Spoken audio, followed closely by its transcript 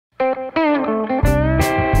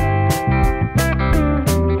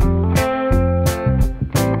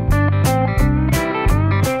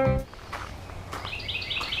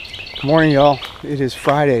Good morning, y'all. It is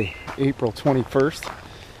Friday, April 21st,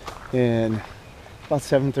 and about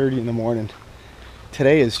 7:30 in the morning.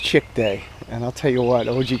 Today is Chick Day, and I'll tell you what,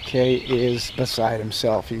 OGK is beside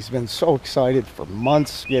himself. He's been so excited for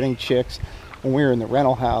months getting chicks. When we were in the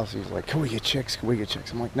rental house, he was like, "Can we get chicks? Can we get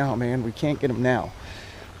chicks?" I'm like, "No, man, we can't get them now.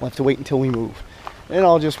 We'll have to wait until we move." And it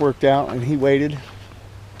all just worked out, and he waited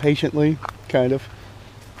patiently, kind of.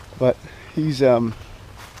 But he's a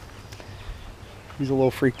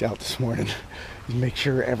little freaked out this morning. He makes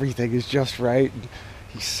sure everything is just right.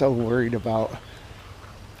 He's so worried about.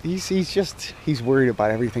 He's worried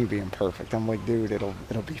about everything being perfect. I'm like, dude, it'll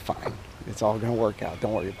be fine. It's all gonna work out.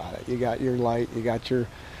 Don't worry about it. You got your light. You got your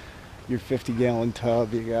 50-gallon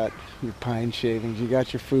tub. You got your pine shavings. You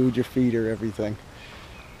got your food, your feeder, everything.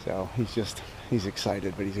 So he's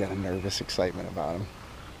excited, but he's got a nervous excitement about him.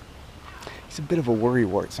 He's a bit of a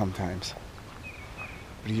worrywart sometimes.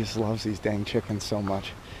 But he just loves these dang chickens so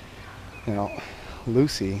much. You know,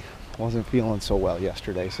 Lucy wasn't feeling so well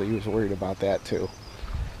yesterday, so he was worried about that too.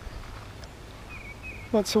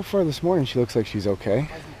 But so far this morning, she looks like she's okay.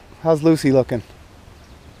 How's Lucy looking?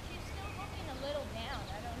 She's still looking a little down.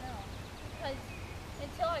 I don't know. Because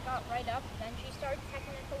until I got right up, then she started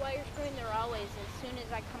pecking at the wire screen. They're always, as soon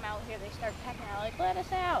as I come out here, they start pecking out, like, let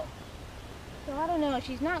us out. So I don't know.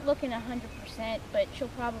 She's not looking 100%, but she'll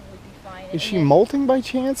probably be fine. Is she molting by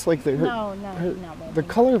chance? Like no, not molting. The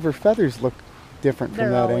color of her feathers look different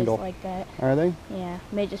from that angle. They're always like that. Are they? Yeah,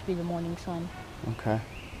 may just be the morning sun. Okay.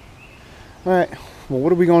 All right. Well,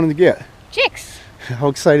 what are we going to get? Chicks. How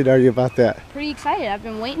excited are you about that? Pretty excited. I've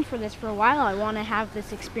been waiting for this for a while. I want to have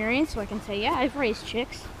this experience so I can say, yeah, I've raised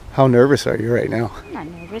chicks. How nervous are you right now? I'm not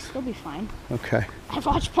nervous. They'll be fine. Okay. I've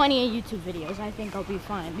watched plenty of YouTube videos. I think I'll be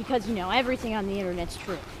fine because, you know, everything on the internet's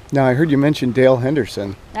true. Now, I heard you mention Dale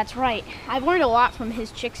Henderson. That's right. I've learned a lot from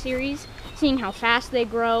his chick series, seeing how fast they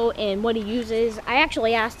grow and what he uses. I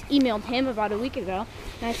actually emailed him about a week ago,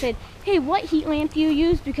 and I said, hey, what heat lamp do you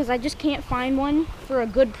use? Because I just can't find one for a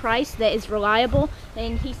good price that is reliable.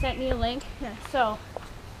 And he sent me a link. So,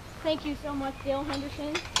 thank you so much, Dale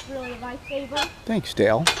Henderson. It's really a lifesaver. Thanks,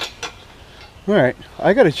 Dale. All right,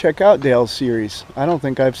 I got to check out Dale's series. I don't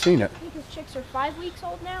think I've seen it. I think his chicks are 5 weeks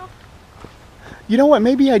old now. You know what?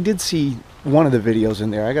 Maybe I did see one of the videos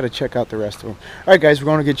in there. I got to check out the rest of them. All right, guys, we're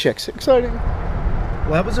going to get chicks. Exciting.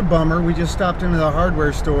 Well, that was a bummer. We just stopped into the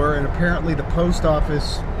hardware store, and apparently the post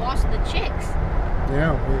office lost the chicks.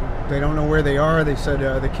 Yeah, they don't know where they are. They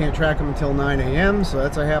said they can't track them until 9 a.m., so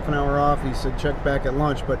that's a half an hour off. He said check back at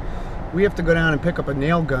lunch, but we have to go down and pick up a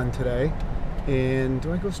nail gun today. And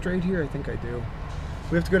do I go straight here? I think I do.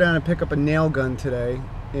 We have to go down and pick up a nail gun today,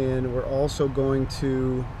 and we're also going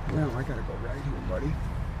to, no, I gotta go right here, buddy.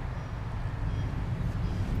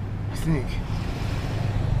 I think.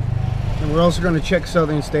 And we're also going to check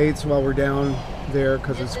Southern States while we're down there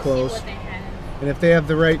because it's close. And if they have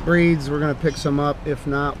the right breeds, we're going to pick some up. If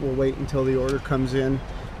not, we'll wait until the order comes in.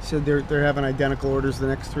 Said they're having identical orders the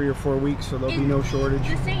next 3 or 4 weeks, so there'll be no shortage.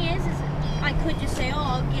 The thing is I could just say, oh,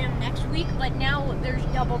 I'll get them next week, but now there's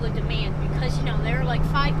double the demand because, you know, there are like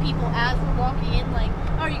 5 people as we're walking in, like,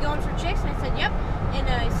 oh, are you going for chicks? And I said, yep. And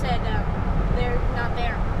I said, they're not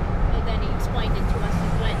there. And then he explained it to us.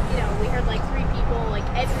 But, you know, we heard like 3 people, like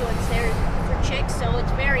everyone's there for chicks, so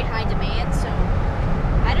it's very high demand. So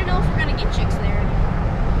I don't know if we're going to get chicks there.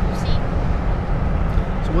 We'll see.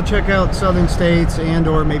 So we'll check out Southern States and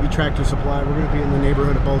or maybe Tractor Supply. We're going to be in the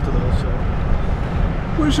neighborhood of both of those, so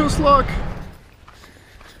wish us luck.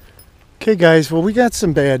 Okay, guys, well, we got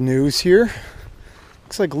some bad news here.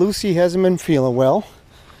 Looks like Lucy hasn't been feeling well,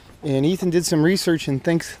 and Ethan did some research and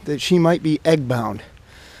thinks that she might be egg-bound.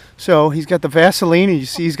 So he's got the Vaseline, and you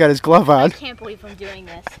see he's got his glove on. I can't believe I'm doing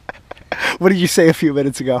this. What did you say a few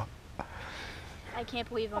minutes ago? I can't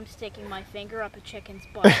believe I'm sticking my finger up a chicken's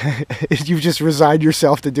butt. You've just resigned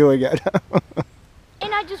yourself to doing it.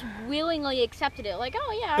 And I just willingly accepted it. Like,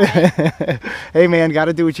 oh, yeah, all right. Hey, man, got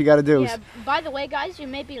to do what you got to do. Yeah, by the way, guys, you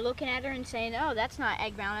may be looking at her and saying, oh, that's not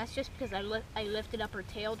egg-bound. That's just because I lifted up her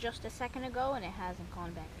tail just a second ago, and it hasn't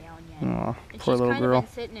gone back down yet. Aw, and poor little girl. She's kind of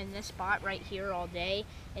been sitting in this spot right here all day,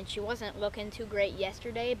 and she wasn't looking too great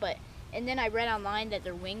yesterday, but... And then I read online that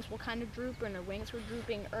their wings will kind of droop, and her wings were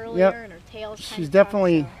drooping earlier, and her tail's kind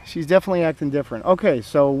of She's definitely acting different. Okay,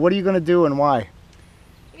 so what are you going to do and why?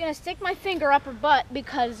 I'm going to stick my finger up her butt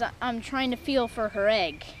because I'm trying to feel for her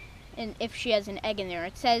egg, and if she has an egg in there.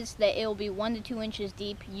 It says that it will be 1 to 2 inches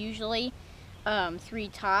deep, usually 3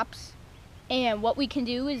 tops. And what we can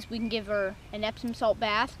do is we can give her an Epsom salt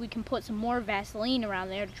bath. We can put some more Vaseline around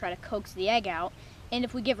there to try to coax the egg out. And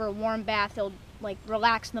if we give her a warm bath, it'll like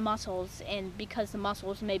relax the muscles, and because the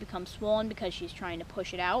muscles may become swollen because she's trying to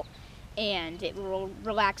push it out. and it will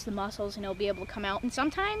relax the muscles and it'll be able to come out. And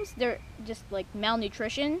sometimes they're just like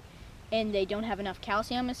malnutrition and they don't have enough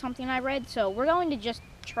calcium is something I read. So we're going to just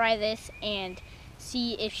try this and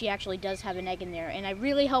see if she actually does have an egg in there. And I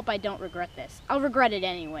really hope I don't regret this. I'll regret it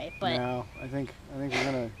anyway, but no, I think we're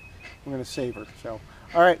gonna save her. So,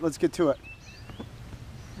 all right, let's get to it.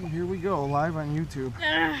 And here we go, live on YouTube.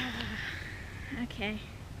 Okay.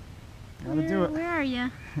 Gotta do it. Where are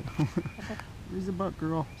you? Where's the butt,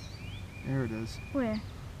 girl? There it is. Where?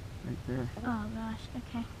 Right there. Oh gosh.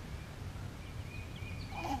 Okay.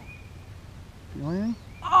 Feel anything?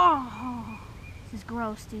 Oh, this is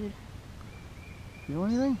gross, dude. Feel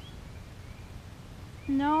anything?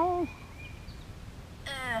 No.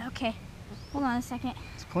 Okay. Hold on a second.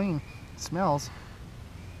 It's clean. It smells.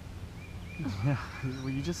 Yeah. Well,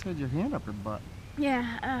 you just had your hand up her butt.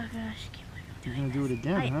 Yeah. Oh gosh. You're gonna do it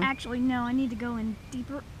again, huh? Actually, no. I need to go in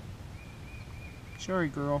deeper. Sorry,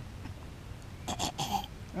 girl. All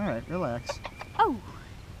right, relax. Oh.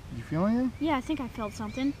 Did you feel anything? Yeah, I think I felt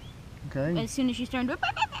something. Okay. As soon as she started.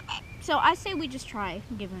 So I say we just try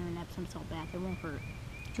giving her an Epsom salt bath. It won't hurt.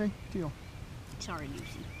 Okay, deal. Sorry,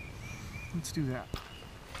 Lucy. Let's do that.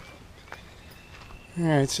 All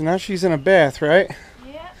right, so now she's in a bath, right?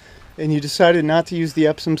 Yeah. And you decided not to use the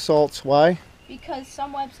Epsom salts. Why? Because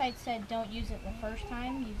some websites said don't use it the first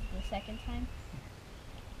time, use it the second time.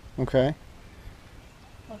 Okay.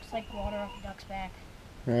 Looks like water off a duck's back.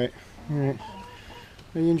 Right. All right.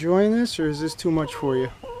 Are you enjoying this, or is this too much for you?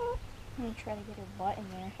 I'm gonna try to get her butt in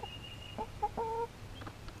there.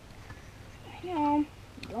 I know.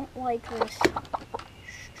 I don't like this.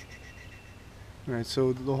 All right,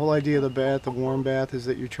 so the whole idea of the bath, the warm bath, is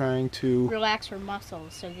that you're trying to... Relax her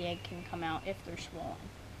muscles so the egg can come out if they're swollen.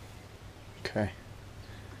 Okay.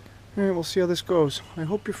 All right, we'll see how this goes. I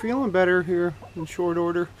hope you're feeling better here in short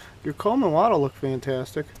order. Your comb and waddle look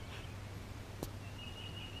fantastic.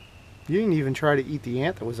 You didn't even try to eat the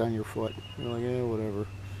ant that was on your foot. You're like, yeah, whatever.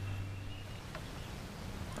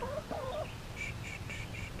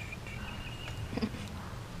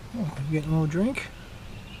 Oh, you getting a little drink?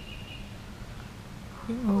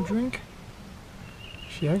 Getting a little drink?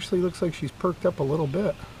 She actually looks like she's perked up a little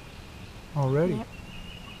bit already. Yep.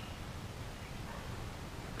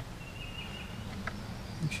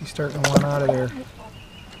 I think she's starting to run out of there.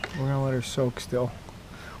 We're gonna let her soak still.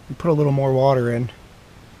 We put a little more water in,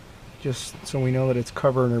 just so we know that it's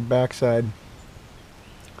covering her backside,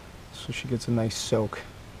 so she gets a nice soak.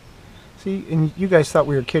 See, and you guys thought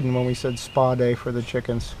we were kidding when we said spa day for the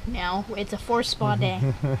chickens. No, it's a forced spa day.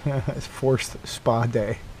 It's forced spa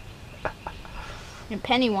day. And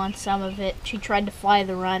Penny wants some of it. She tried to fly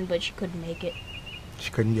the run, but she couldn't make it.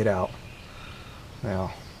 She couldn't get out.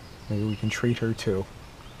 Well, maybe we can treat her too.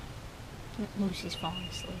 Lucy's falling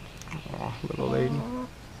asleep. Oh, little lady.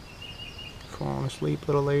 Falling asleep,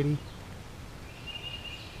 little lady.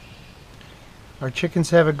 Our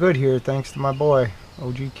chickens have it good here, thanks to my boy,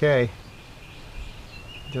 OGK.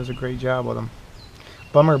 He does a great job with them.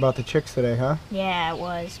 Bummer about the chicks today, huh? Yeah, it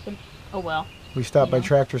was, but oh well. We stopped by know.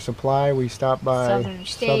 Tractor Supply, we stopped by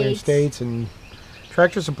Southern States, and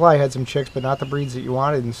Tractor Supply had some chicks, but not the breeds that you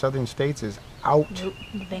wanted, and Southern States is out. Nope,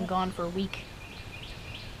 they've been gone for a week.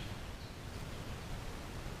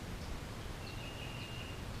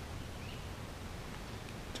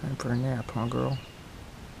 Time for a nap, huh, girl?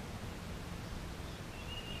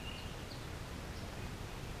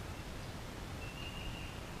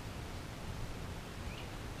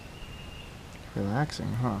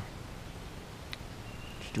 Relaxing, huh?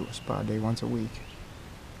 Should do a spa day once a week.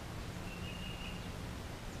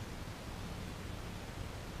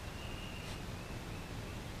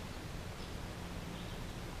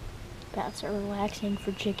 Baths are relaxing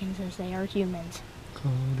for chickens as they are humans. Go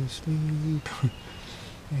to sleep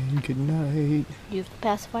and good night. Do you have the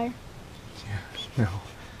pacifier? No.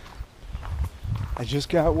 I just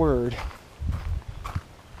got word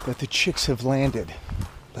that the chicks have landed.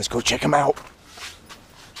 Let's go check them out.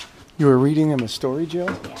 You were reading them a story, Jill?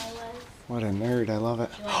 Yeah, I was. What a nerd. I love it.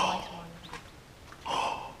 She only likes one.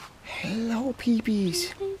 Hello,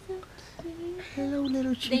 peepees. Hello,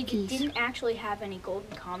 little They chickies. didn't actually have any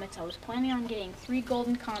golden comets. I was planning on getting 3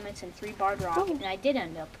 golden comets and 3 barred rock, and I did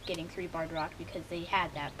end up getting 3 barred rock because they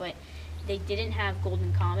had that, but they didn't have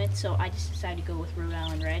golden comets, so I just decided to go with Rhode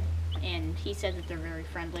Island Red, and he said that they're very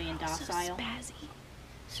friendly and docile. So spazzy.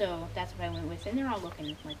 So that's what I went with, and they're all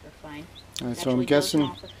looking like they're fine. All right, so I'm Actually, those guessing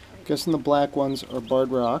ones are- the black ones are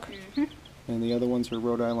barred rock, Mhm. and the other ones are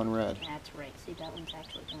Rhode Island Red. That's right. See, that one's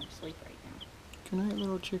actually going to sleep right now. Good night,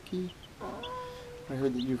 little chickie. I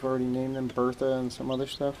heard that you've already named them Bertha and some other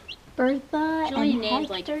stuff. Bertha She only and named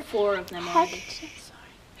Hector. like 4 of them already.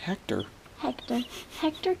 Hector. Hector.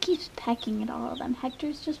 Hector keeps pecking at all of them.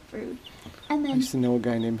 Hector's just rude. And I then, used to know a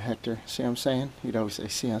guy named Hector. See what I'm saying? You'd always say,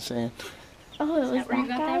 see what I'm saying? oh, it was Is that where you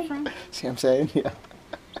that got guy. that from? See what I'm saying? Yeah.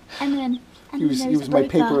 And then, He was there's my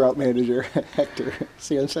Bertha. paper route manager, Hector.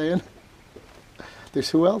 See what I'm saying? There's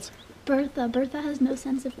who else? Bertha. Bertha has no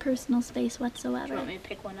sense of personal space Do you whatsoever. want me to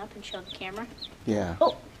pick one up and show the camera? Yeah.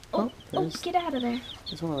 Oh, there's, get out of there.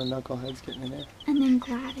 there's one of the knuckleheads getting in there. And then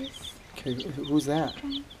Gladys. Okay, who's that?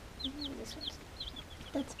 Trying- This one's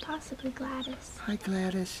That's possibly Gladys. Hi,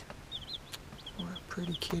 Gladys. What a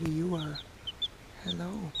pretty kitty you are.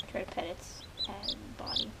 Hello. try to pet its head,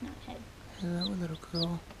 body, not head. Hello, little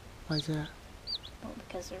girl. Why's that? Well,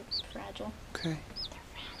 because they're fragile. Okay. They're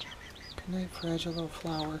fragile. Good night, fragile little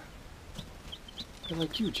flower. They're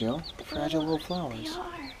like you, Jill. Fragile little They flowers.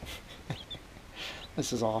 are.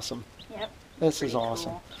 This is awesome. Yep. This Pretty is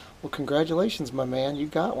awesome. cool. Well, congratulations, my man. You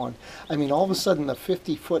got one. I mean, all of a sudden, the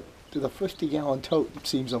 50-gallon tote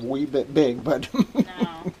seems a wee bit big, but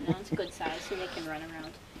No, it's a good size, so they can run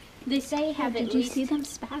around. They say have Did at you least. see them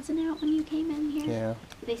spazzing out when you came in here? yeah.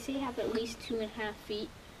 They say have at least 2.5 feet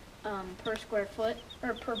per square foot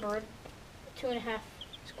or per bird. 2.5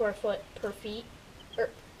 square foot per feet, or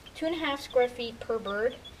 2.5 square feet per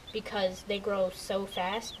bird, because they grow so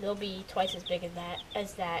fast. They'll be twice as big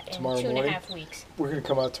as that in Tomorrow 2.5 morning? weeks. We're gonna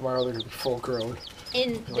come out tomorrow. They're gonna be full grown.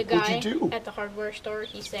 And the Like, guy what'd you do? at the hardware store,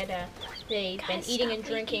 he said they've been Guys, eating stop and waking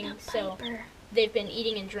drinking, up so Piper. they've been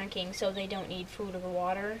eating and drinking, so they don't need food or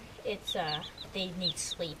water. It's they need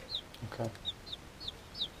sleep. Okay.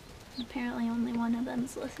 Apparently only one of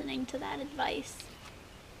them's listening to that advice.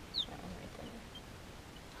 That one right there.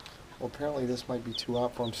 Well, apparently this might be too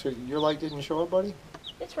hot for them. So your light didn't show up, buddy?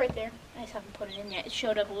 It's right there. I just haven't put it in yet. It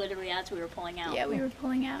showed up literally as we were pulling out. Yeah, we were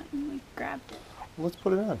pulling out and we grabbed it. Well, let's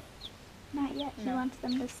put it on. Not yet. He No. wants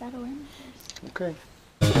them to settle in first. Okay.